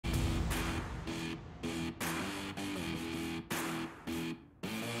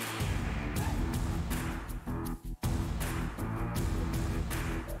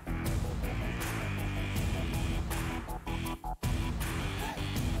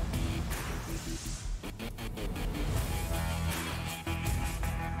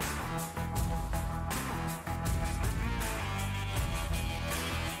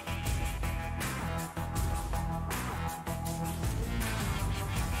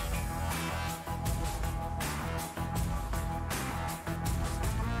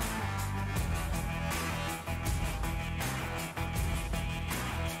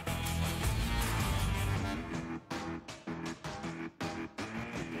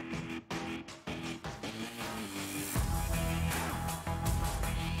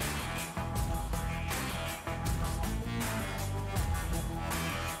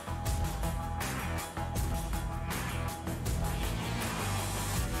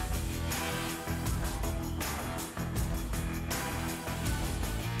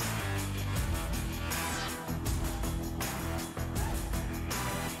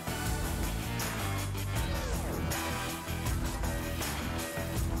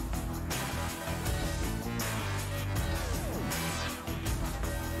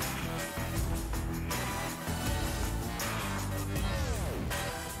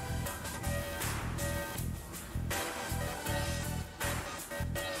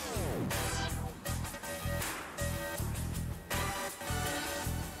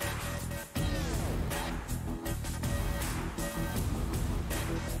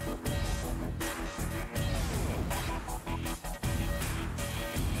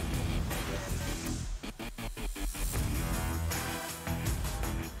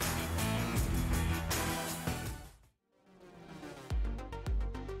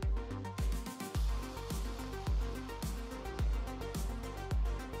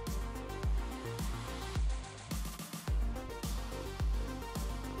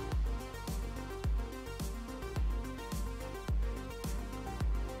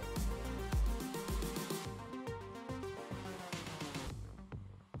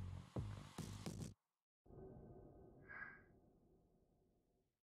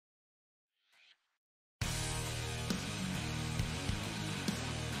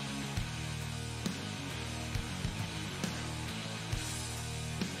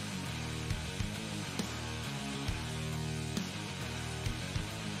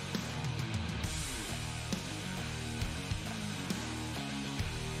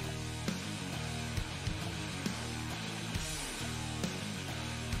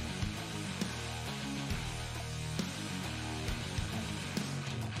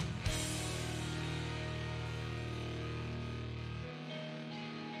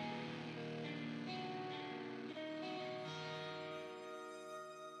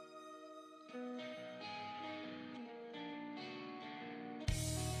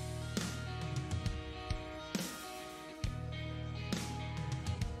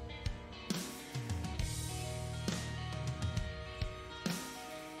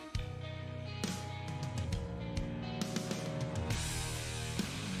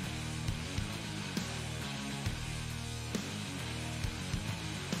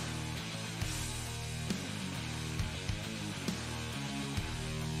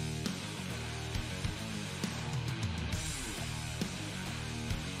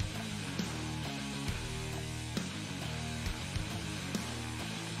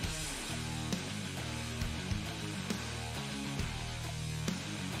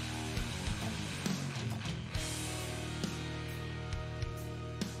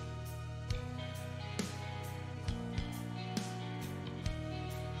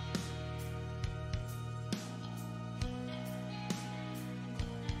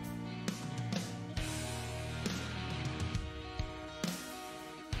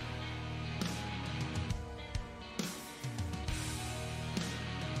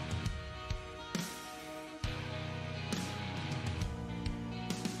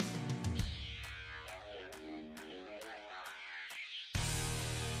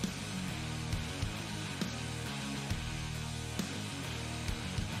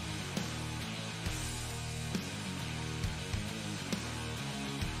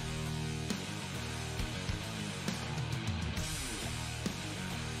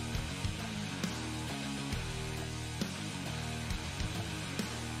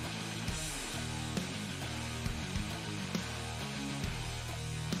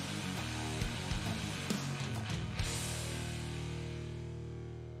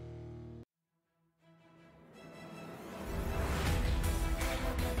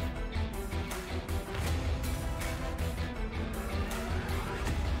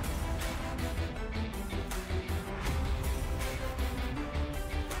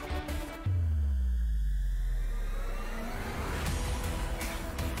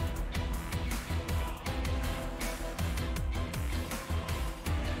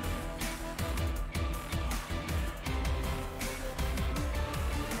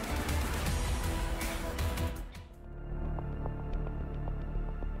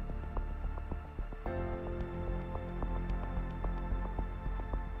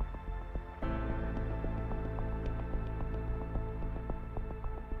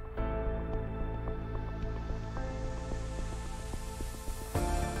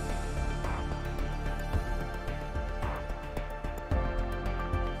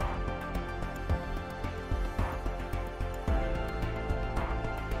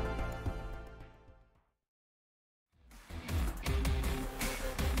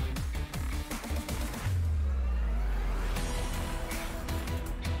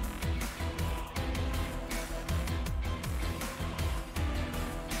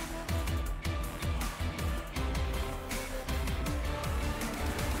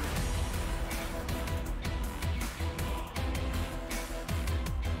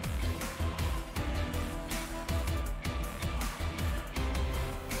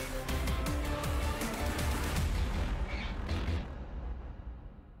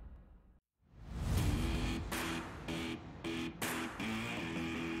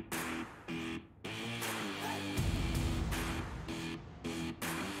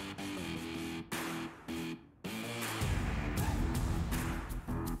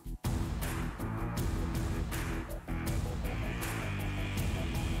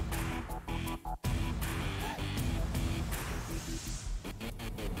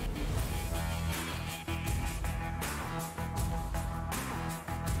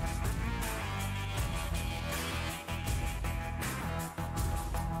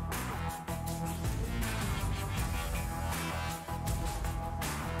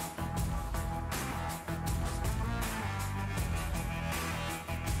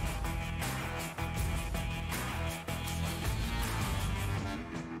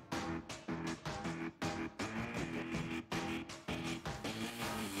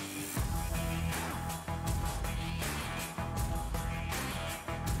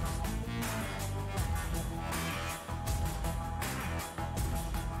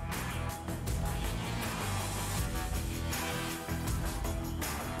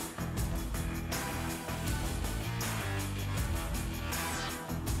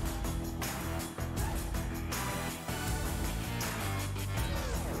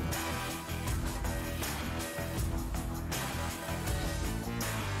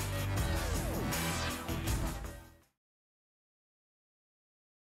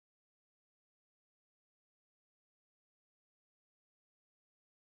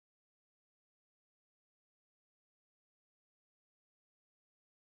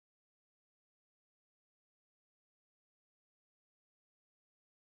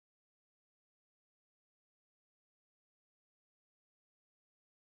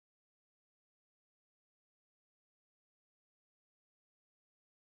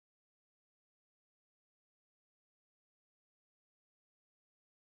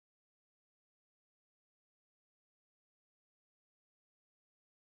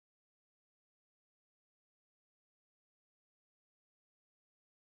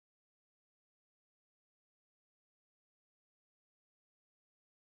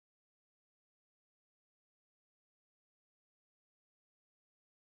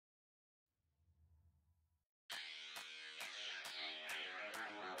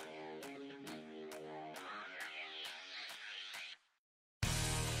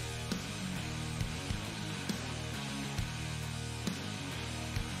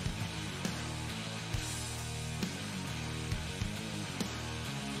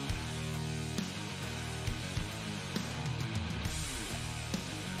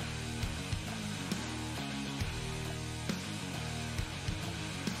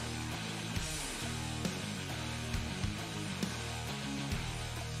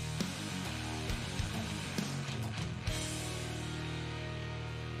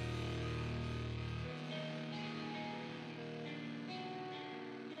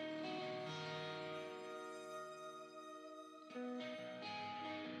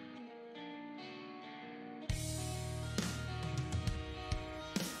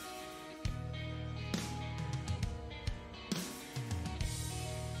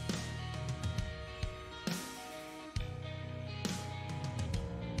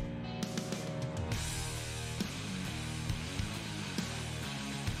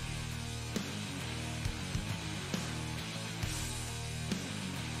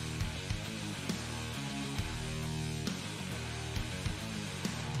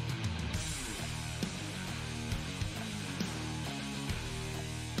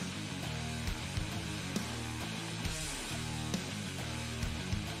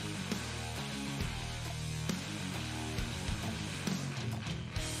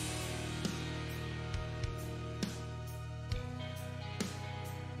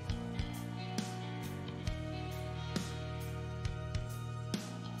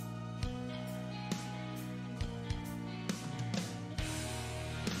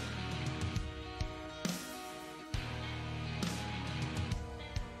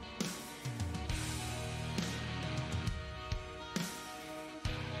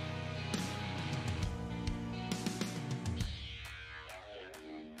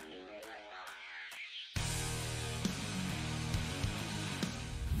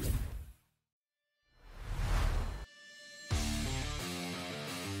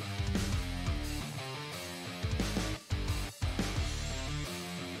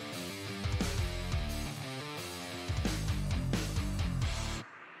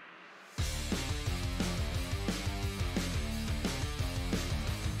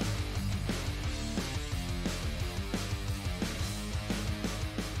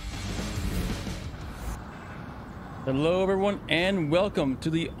Hello everyone and welcome to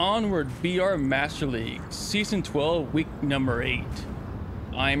the Onward VR Master League Season 12 week number 8.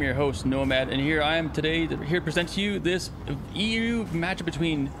 I am your host Nomad and here I am today here to present to you this EU matchup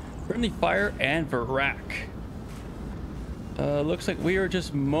between FriendlyFire and VRAK. Looks like we are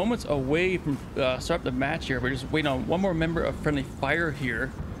just moments away from starting the match here. We're just waiting on one more member of FriendlyFire here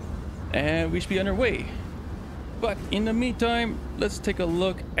and we should be underway. But in the meantime, let's take a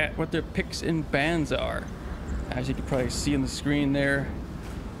look at what their picks and bans are. As you can probably see on the screen there,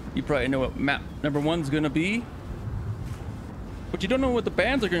 you probably know what map number 1's going to be, but you don't know what the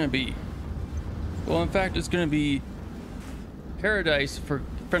bans are going to be. Well, in fact, it's going to be Paradise for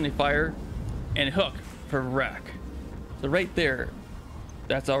FriendlyFire and Hook for VRAK. So right there,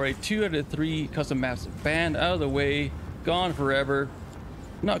 that's already 2 out of 3 custom maps banned, out of the way, gone forever,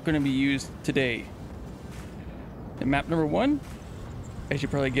 not going to be used today. And map number 1, as you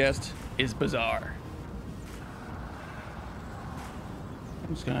probably guessed, is Bazaar.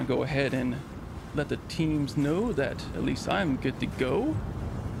 I'm just gonna go ahead and let the teams know that at least I'm good to go.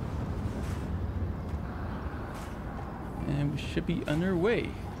 And we should be underway.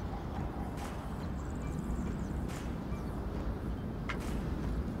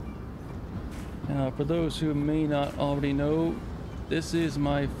 Now, for those who may not already know, this is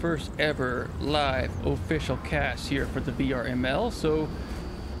my first ever live official cast here for the VRML, so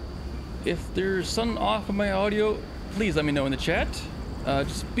if there's something off of my audio, please let me know in the chat.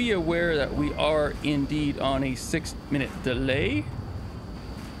 Just be aware that we are indeed on a 6-minute delay,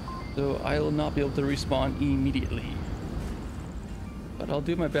 so I will not be able to respond immediately, but I'll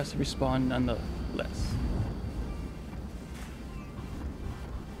do my best to respond nonetheless.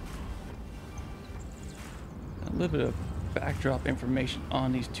 A little bit of backdrop information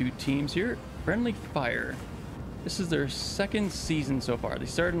on these two teams here. FriendlyFire, this is their 2nd season so far. They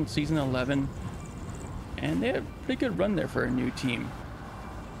started in season 11 and they had a pretty good run there for a new team.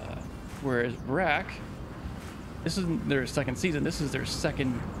 Whereas VRAK, this isn't their 2nd season, this is their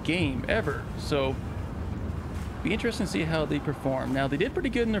 2nd game ever. So be interesting to see how they perform. Now, they did pretty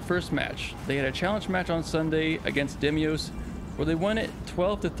good in their first match. They had a challenge match on Sunday against Demios where they won it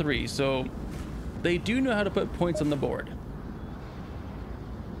 12-3. So they do know how to put points on the board.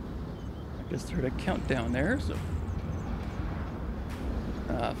 I guess they're at a countdown there, so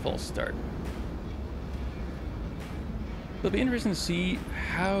false start. It'll be interesting to see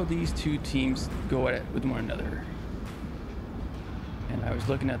how these two teams go at it with one another. And I was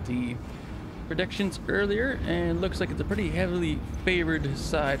looking at the predictions earlier, and it looks like it's a pretty heavily favored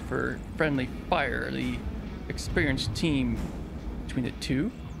side for FriendlyFire, the experienced team between the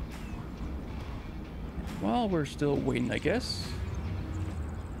two. While we're still waiting, I guess,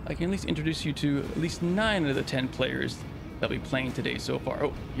 I can at least introduce you to at least 9 of the 10 players that'll be playing today so far.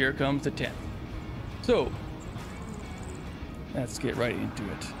 Oh, here comes the 10th. So let's get right into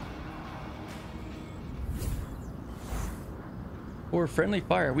it. For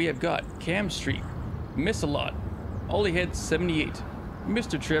FriendlyFire, we have got Cam Street, Miss a Lot, Olliehead 78,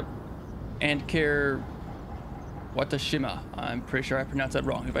 Mr. Trip, and Care Watashima. I'm pretty sure I pronounced that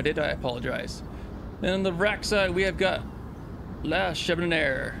wrong. If I did, I apologize. Then on the VRAK side, we have got La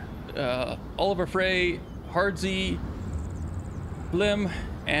Chevronaire, Oliver Frey, Hardzy, Blim,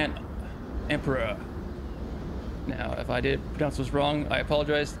 and Emperor. Now, if I did pronounce this wrong, I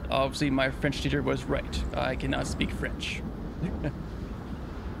apologize. Obviously, my French teacher was right. I cannot speak French.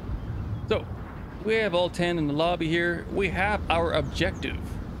 So, we have all 10 in the lobby here. We have our objective,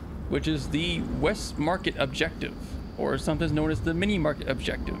 which is the West Market objective, or sometimes known as the Mini Market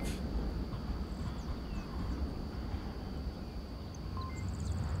objective.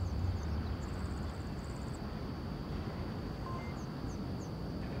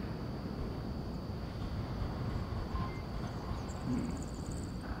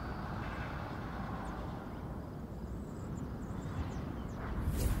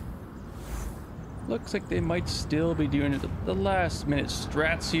 Looks like they might still be doing the last minute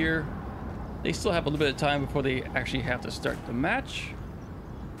strats here. They still have a little bit of time before they actually have to start the match.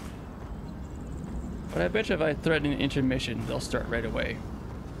 But I bet you if I threaten an intermission, they'll start right away.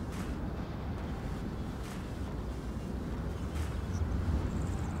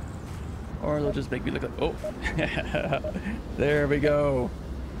 Or they'll just make me look up. Oh, there we go.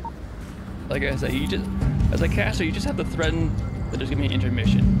 Like I said, you just, as a caster, you just have to threaten that there's gonna be an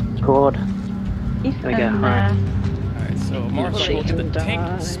intermission. Scored. There we go. Alright, so Marshall will get the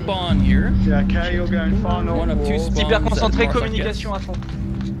tank spawn here. VRAK, you're going final. One of 2 spawns. Hyper concentré, communication à fond.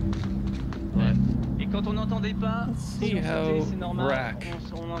 Ouais. Et quand on n'entendait pas, see how c'est normal, VRAK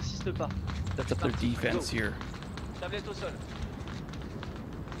on n'insiste pas. sets up their defense here. Tablette au sol.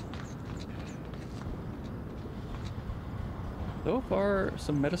 So far,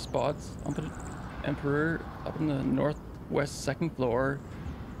 some meta spots. Emperor up in the northwest second floor.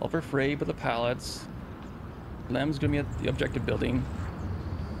 Over Frey by the pallets. Lem's gonna be at the objective building.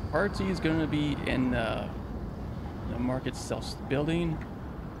 Partsy is gonna be in the market self building.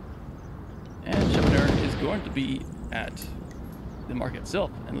 And Shepner is going to be at the market itself.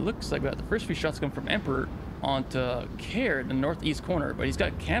 And it looks like we got the first few shots come from Emperor onto Care in the northeast corner, but he's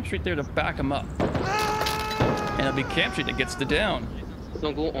got Camp Street there to back him up. And it'll be Camp Street that gets the down.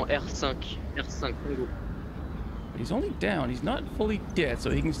 Tango en R5. R5 Tango. But he's only down, he's not fully dead,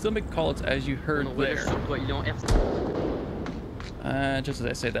 so he can still make calls as you heard there. Just as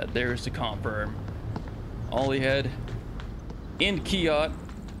I say that, there's to confirm. Ollie head in Kiot,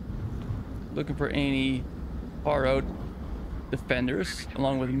 looking for any far out defenders,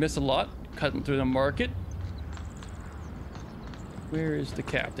 along with Miss-a-Lot cutting through the market. Where is the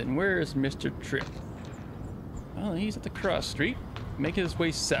captain? Where is Mr. Trip? Well, he's at the cross street, making his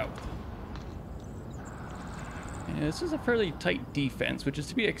way south. And this is a fairly tight defense, which is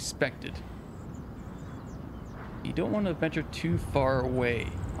to be expected. You don't want to venture too far away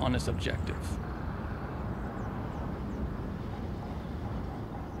on this objective.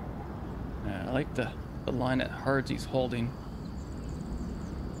 I like the line that Hardsy's holding.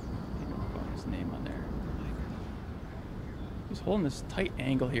 His name on there. He's holding this tight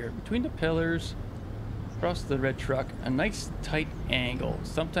angle here between the pillars, across the red truck. A nice tight angle,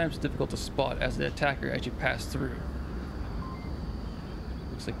 sometimes difficult to spot as the attacker as you pass through.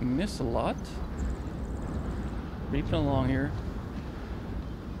 Looks like we miss a lot. Creeping along here.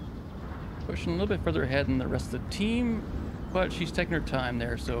 Pushing a little bit further ahead than the rest of the team, but she's taking her time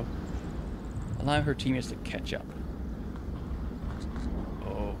there, so allow her teammates to catch up.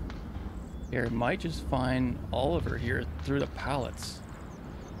 Oh. Here, might just find Oliver here through the pallets.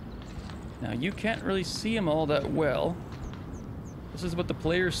 Now, you can't really see him all that well. This is what the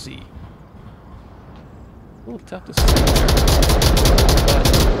players see. A little tough to see there. But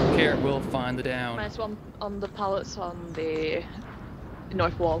Care will find the down. Nice one on the pallets on the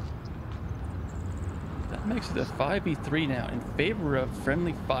north wall. That makes it a 5v3 now in favor of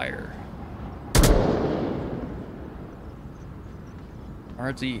FriendlyFire.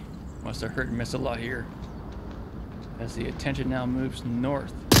 Ardsy must have heard Miss a lot here, as the attention now moves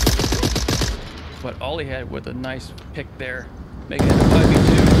north. But Ollie had with a nice pick there, making it a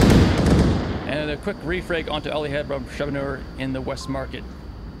 5v2. And a quick refrag onto Ollie head from Cheveneur in the West Market.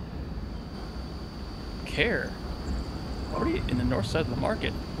 Care already in the north side of the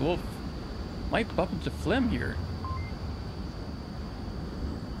market. Wolf might bump into Flim here.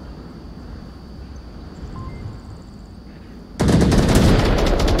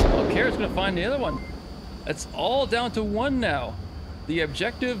 Care's gonna find the other one. It's all down to one now. The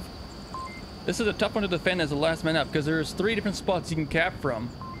objective. This is a tough one to defend as the last man up because there's 3 different spots you can cap from.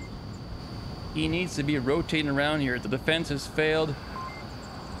 He needs to be rotating around here. The defense has failed.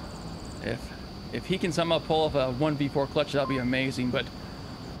 If he can somehow pull off a 1v4 clutch, that'll be amazing. But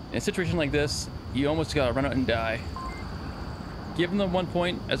in a situation like this, you almost gotta run out and die. Give them the 1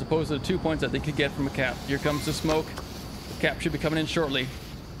 point as opposed to the 2 points that they could get from a cap. Here comes the smoke. The cap should be coming in shortly.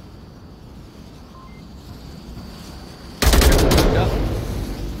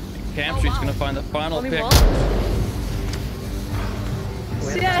 Camp Street's gonna find the final pick.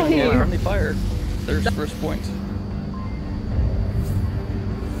 FriendlyFire. There's first point.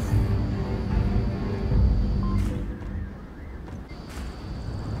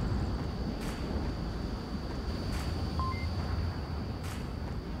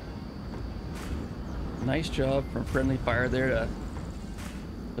 Nice job from FriendlyFire there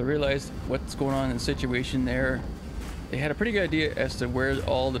to realize what's going on in the situation there. They had a pretty good idea as to where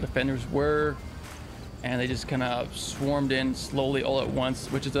all the defenders were, and they just kind of swarmed in slowly all at once,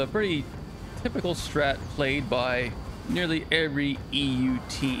 which is a pretty typical strat played by nearly every EU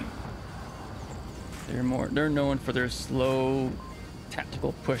team. They're known for their slow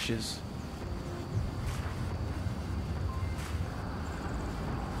tactical pushes.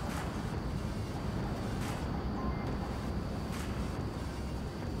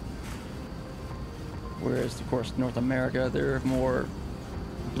 Whereas, of course, North America, they're more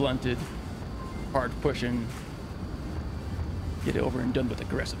blunted, hard pushing, get over and done with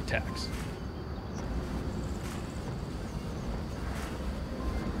aggressive attacks.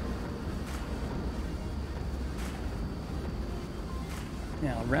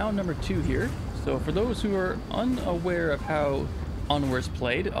 Now, round number 2 here. So for those who are unaware of how Onward's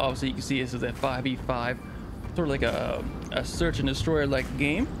played, obviously you can see this is a 5v5, sort of like a search and destroyer like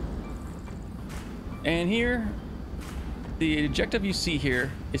game. And here, the objective you see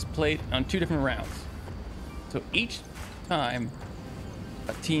here is played on 2 different rounds. So each time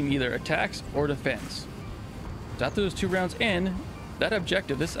a team either attacks or defends. So after those 2 rounds end, that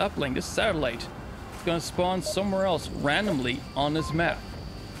objective, this uplink, this satellite, is going to spawn somewhere else randomly on this map.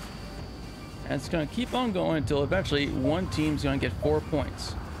 And it's going to keep on going until eventually one team's going to get 4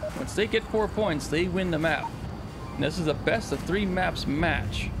 points. Once they get 4 points, they win the map. And this is a best of 3 maps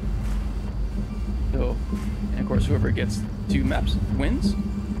match. So, and of course, whoever gets 2 maps wins.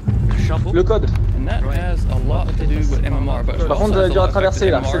 Le code. And that has a lot to do with MMR. But Par contre, dur à traverser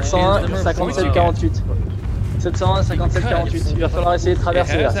là. 701, 57, 48. 701, 57, 48. Il va falloir essayer de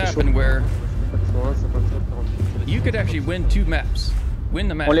traverser là. C'est chaud. Where you could actually win 2 maps. Win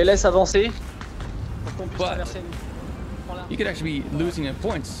the map. On les laisse avancer. But you could actually be losing in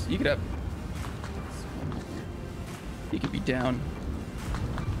points. You could be down.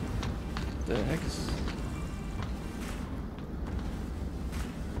 The heck is...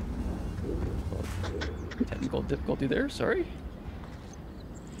 Technical difficulty there, sorry.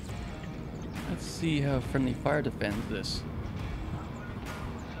 Let's see how FriendlyFire defends this.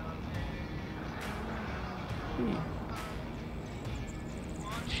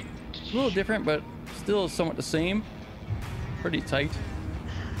 A little different, but still somewhat the same. Pretty tight.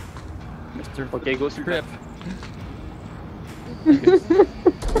 Mr. Okay, go Trip.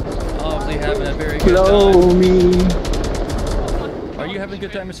 Obviously having a very good Blow time. me. Are you having a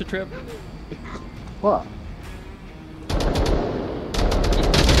good time, Mr. Trip? What?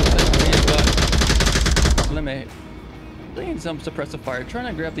 Let me laying some suppressive fire, trying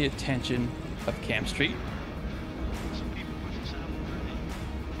to grab the attention of Camp Street.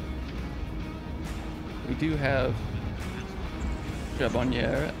 We do have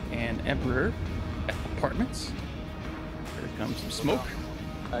Charbonnier and Emperor at apartments. Here comes some smoke.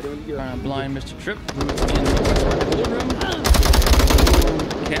 Trying to blind Mr. Tripp, who's in the cooler room.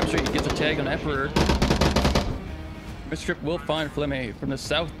 Camp Street gets a tag on Emperor. Mr. Tripp will find Flemme from the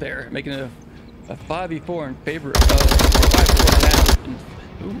south there, making it a 5v4 in favor of 5-4.5.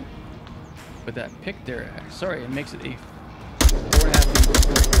 Ooh, with that pick there, sorry, it makes it a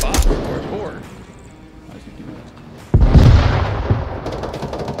 4.5 5 or 4.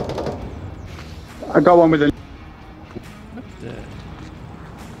 I got one with a.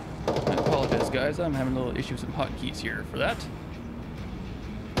 I apologize, guys. I'm having a little issue with some hotkeys here for that.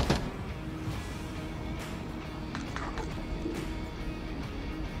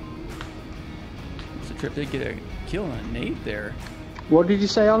 Mr. Tripp did get a kill on a nade there. What did you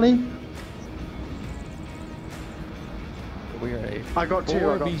say, Ali? We are a I got 2.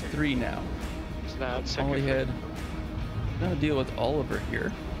 4v3 now. Ollie head. Gonna deal with Oliver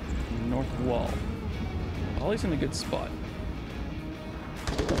here. North wall. Ollie's in a good spot.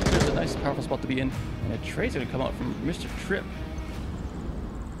 There's a nice, powerful spot to be in. And a trade's gonna come out from Mr. Tripp.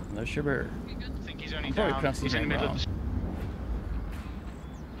 No sugar. I think he's only I'm probably down. pronouncing He's his in the name middle wrong. of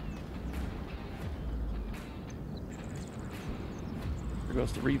There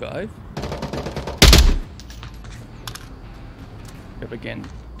goes the revive. Yep, again,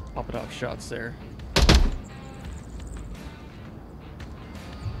 popping off shots there.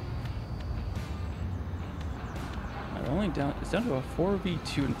 Only down, it's down to a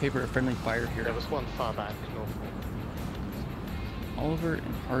 4v2 in favor of FriendlyFire here. There was one far back, north. Oliver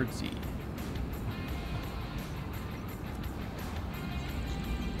and Hardsey.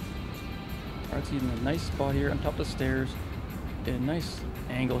 Hardsey in a nice spot here on top of the stairs. In a nice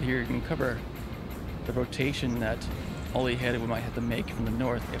angle here, you can cover the rotation that Ollie had we might have to make from the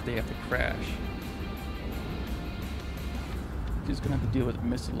north if they have to crash. He's gonna have to deal with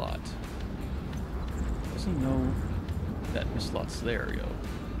miss a lot. Doesn't know that miss lot's there, yo.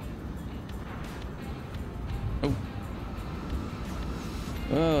 Oh.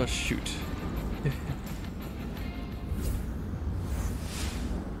 Oh, shoot.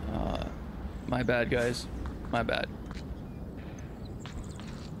 My bad, guys. My bad.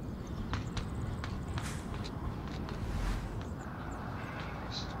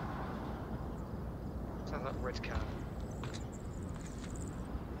 Sounds like red card.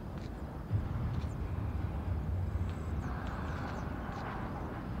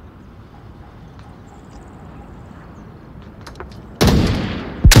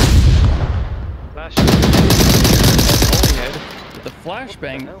 flash. But the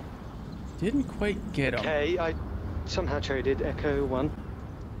flashbang didn't quite get him. Okay, I somehow traded Echo 1.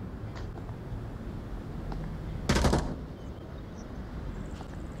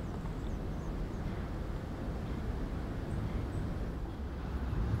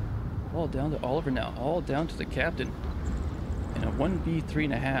 All down to Oliver now. All down to the captain. In a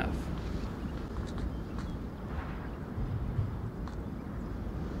 1v3.5.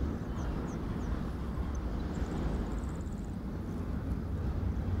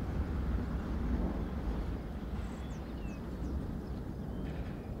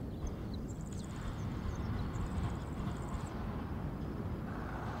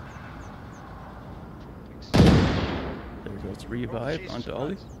 Let's revive onto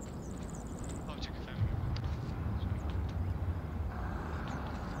Ollie.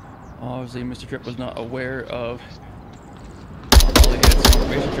 Obviously, Mr. Trip was not aware of Ollie had some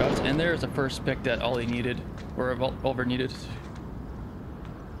information shots, and there's the first pick that Ollie needed, or Oliver needed.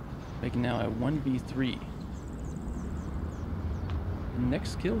 Making now a 1v3. The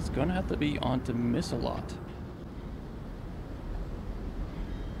next kill is gonna have to be on to miss a lot.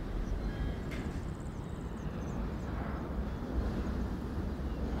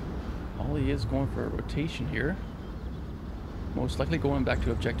 Ollie is going for a rotation here. Most likely going back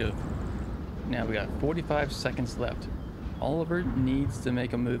to objective. Now we got 45 seconds left. Oliver needs to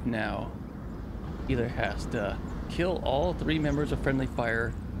make a move now. Either has to kill all 3 members of Friendly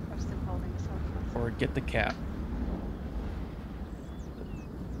Fire or get the cap.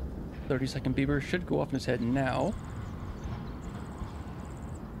 30-second beaver should go off in his head now.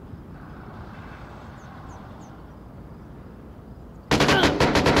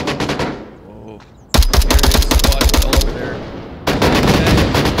 Whoa. There's squad all over there.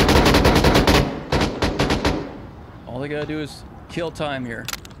 All they gotta do is kill time here.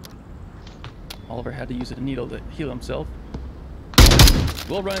 Oliver had to use a needle to heal himself.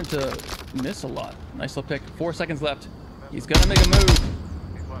 We'll run into miss a lot. Nice little pick. 4 seconds left. He's gonna make a move.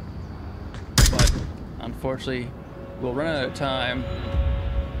 But unfortunately, we'll run out of time.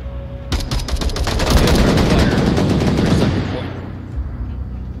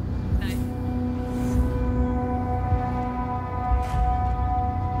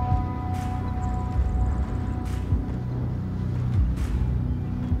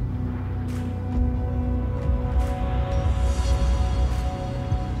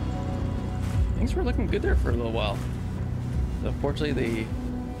 Things were looking good there for a little while. Unfortunately, they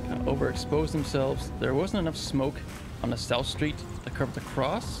kind of overexposed themselves. There wasn't enough smoke on the south street to cover the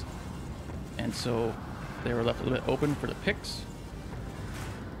cross, and so they were left a little bit open for the picks.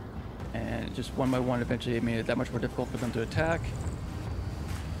 And just one by one, eventually it made it that much more difficult for them to attack.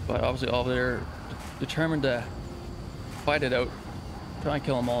 But obviously, all they're determined to fight it out, try and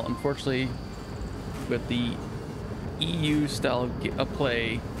kill them all. Unfortunately, with the EU style of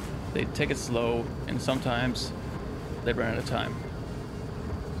play, they take it slow, and sometimes they run out of time.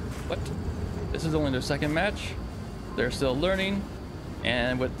 But this is only their second match. They're still learning,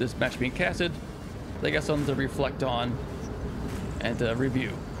 and with this match being casted, they got something to reflect on and to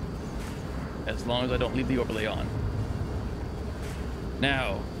review, as long as I don't leave the overlay on.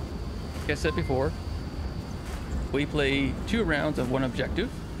 Now, like I said before, we play 2 rounds of one objective,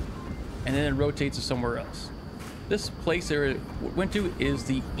 and then it rotates to somewhere else. This place they went to is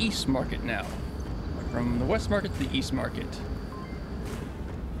the East Market now. From the West Market to the East Market.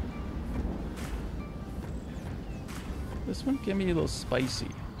 This one can be a little spicy.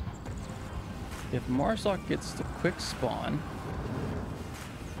 If Marsoc gets the quick spawn,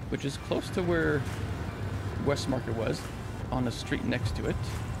 which is close to where West Market was, on the street next to it,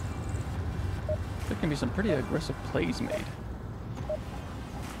 there can be some pretty aggressive plays made.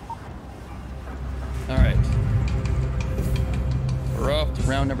 Alright. We're off to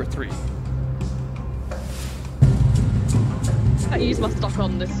round number 3. I use my stock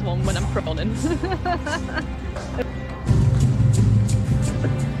on this one when I'm proning.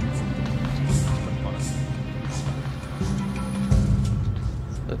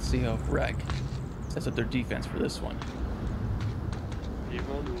 Let's see how VRAK sets up their defense for this one. Ils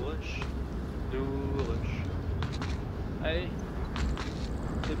vont nous rush. Nous rush. Allez,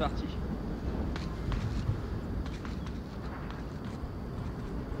 c'est parti.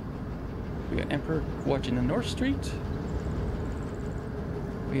 We got Emperor watching the North Street.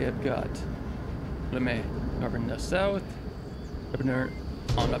 We have got Lemay covering the south. Governor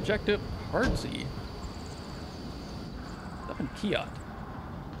on objective. Hardsey. Up in Kiot.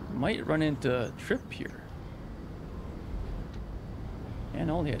 Might run into Trip here.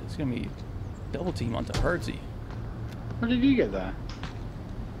 And all it's gonna be double team onto Hardsey. How did you get there?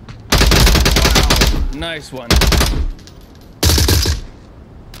 Nice one.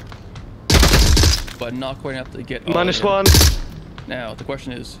 But not quite enough to get -1. Now the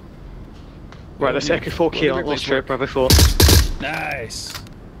question is, Right, let's Echo 4 key on this trip, Bravo 4. nice.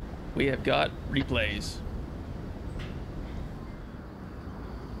 We have got replays.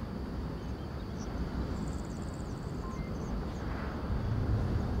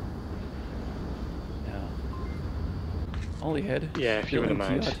 Now, Ollie head. Yeah, if you wouldn't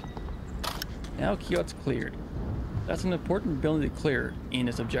mind. Now Kiot's cleared. That's an important ability to clear in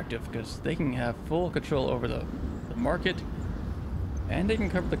this objective because they can have full control over the market, and they can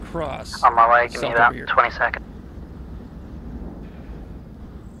cover the cross. On my way, give me south about over here. 20 seconds.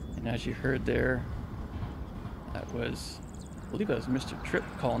 And as you heard there, that was believe that was Mr. Trip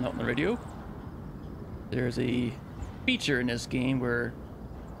calling out on the radio. There's a feature in this game where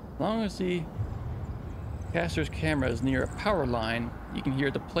as long as the caster's camera is near a power line, you can hear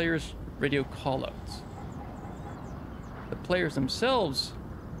the player's radio callouts. The players themselves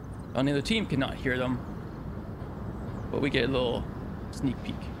on the other team cannot hear them, but we get a little sneak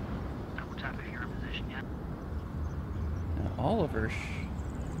peek. Double tap if you're in position yet. Now Oliver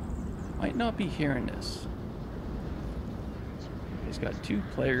might not be hearing this. He's got 2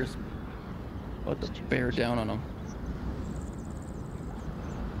 players about to bear down on him.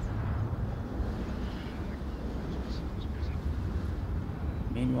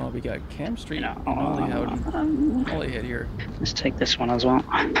 Meanwhile, we got Cam Street and Ollie here. Let's take this one as well.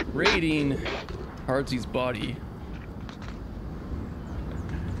 Raiding Hardsy's body.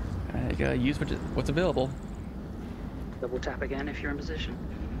 I gotta use what's available. Double tap again if you're in position.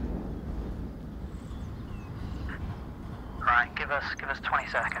 Right, give us 20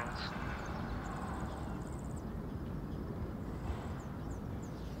 seconds.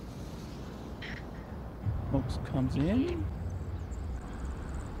 Smokes comes in.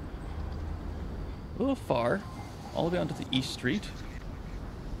 A little far, all the way onto the East Street.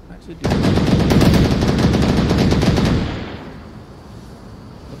 Actually, do a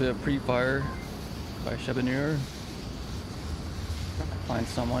bit of pre-fire by Charbonnier. Find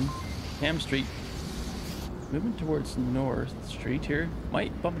someone. Cam Street. Moving towards North Street here.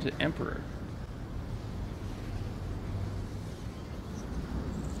 Might bump into Emperor.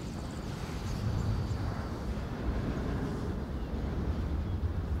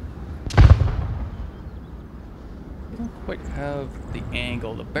 Quite have the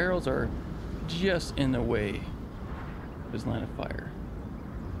angle. The barrels are just in the way of his line of fire.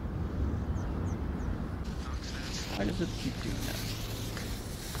 Why does it keep doing that?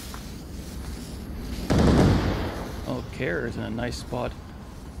 Oh, Care is in a nice spot.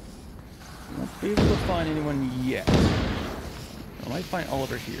 Won't be able to find anyone yet. I might find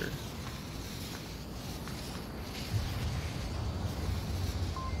Oliver here.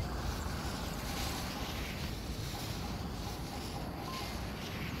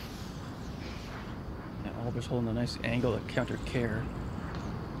 Oliver's holding a nice angle to counter Care.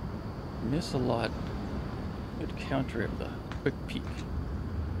 Miss a lot. Good counter of the quick peek.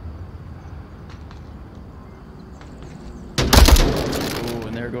 Oh,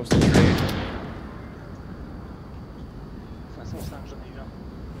 and there goes the trade. 505, j'en ai eu un.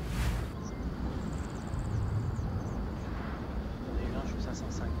 Je suis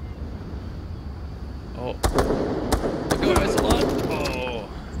 505. Oh. Go, miss a lot. Oh.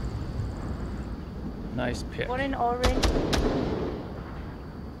 Nice pick. One in orange. Il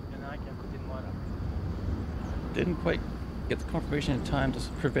y en a un qui est à côté de moi là. Didn't quite get the confirmation in time to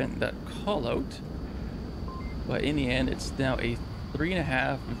prevent that call out. But in the end, it's now a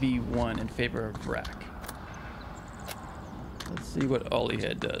 3.5 v1 in favor of VRAK. Let's see what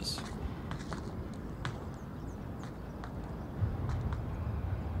Olliehead does.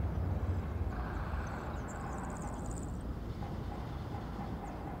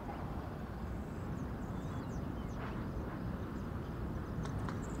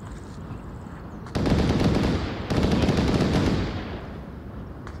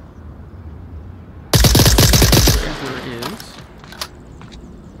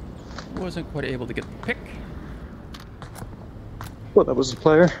 Wasn't quite able to get the pick. Well, that was the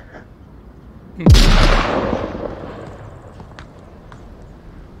player.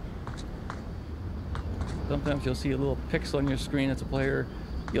 Sometimes you'll see a little pixel on your screen as a player.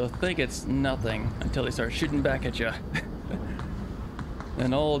 You'll think it's nothing until they start shooting back at you.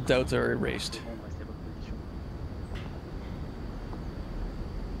 And all doubts are erased.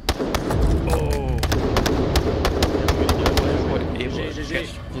 Oh! What able to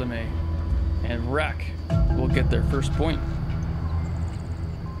catch Flemay. And VRAK will get their first point.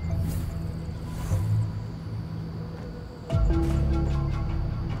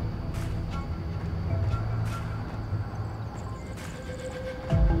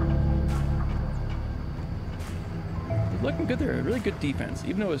 Looking good there, really good defense.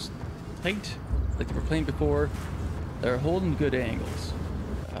 Even though it's tight, like they were playing before, they're holding good angles.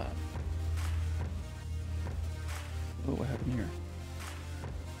 Oh, what happened here?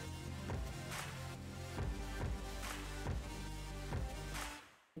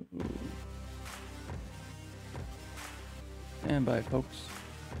 Stand by, folks.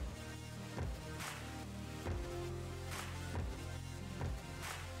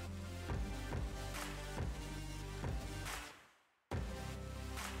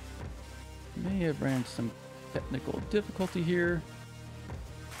 May have ran some technical difficulty here.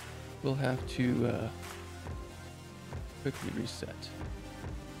 We'll have to quickly reset.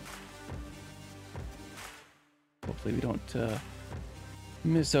 Hopefully we don't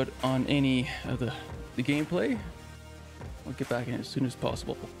miss out on any of the gameplay. I'll get back in as soon as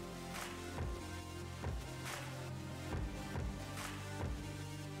possible.